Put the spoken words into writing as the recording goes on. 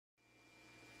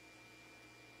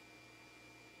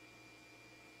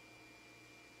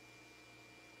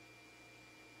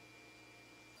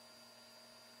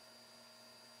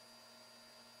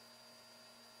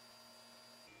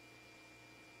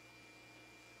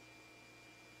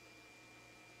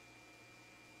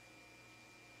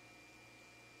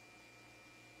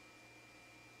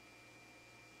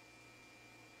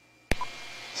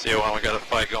CO1, we got a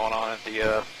fight going on at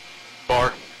the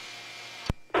bar.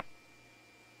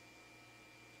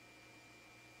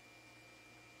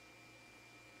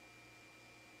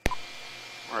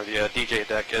 Where the DJ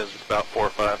deck is, with about 4 or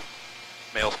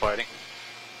 5 males fighting.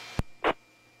 You're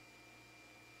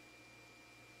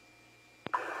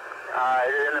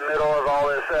in the middle of all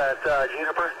this at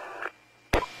Juniper?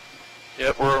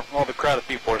 Yep, all the crowd of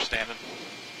people are standing.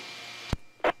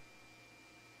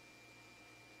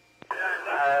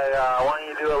 Why don't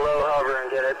you do a low hover and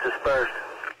get it dispersed?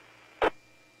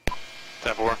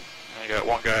 10-4. You got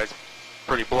one guy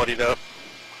pretty bloodied up.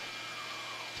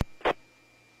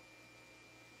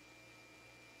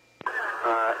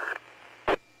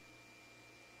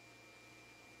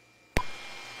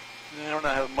 They don't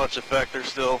have much effect. There's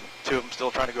still 2 of them still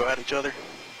trying to go at each other.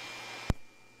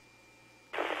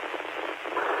 You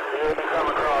can come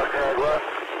across, Ted, what?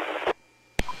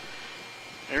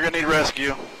 You're gonna need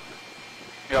rescue.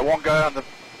 You got one guy on the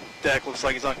deck, looks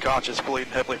like he's unconscious,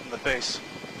 bleeding heavily from the face.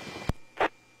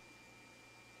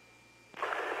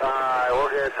 Alright, we'll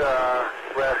get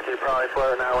rescue probably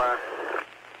floating that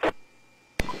way.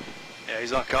 Yeah,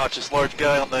 he's unconscious. Large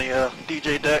guy on the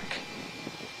DJ deck.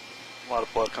 A lot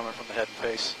of blood coming from the head and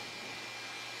face.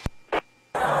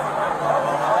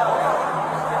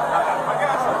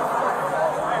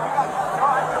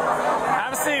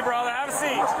 Have a seat, brother. Have a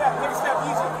seat. Take a step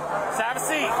easy. Just have a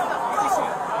seat.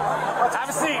 Have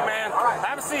a seat, man.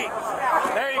 Have a seat.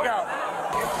 There you go.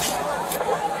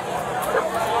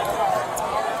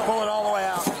 Pull it all the way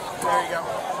out. There you go.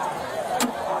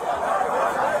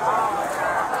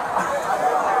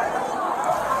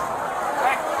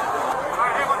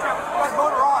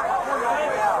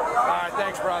 Alright,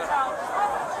 thanks, brother.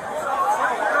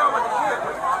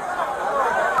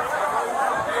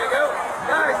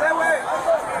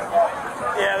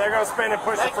 Yeah, they're going to spin and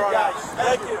push the front out.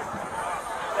 Thank you.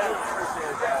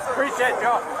 Appreciate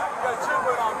y'all.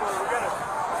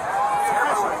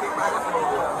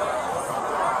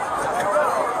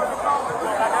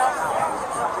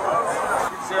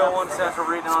 CO1 Central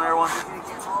reading on everyone.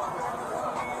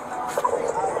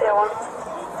 CO1.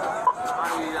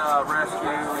 We rescue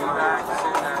back to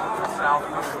south.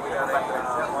 We got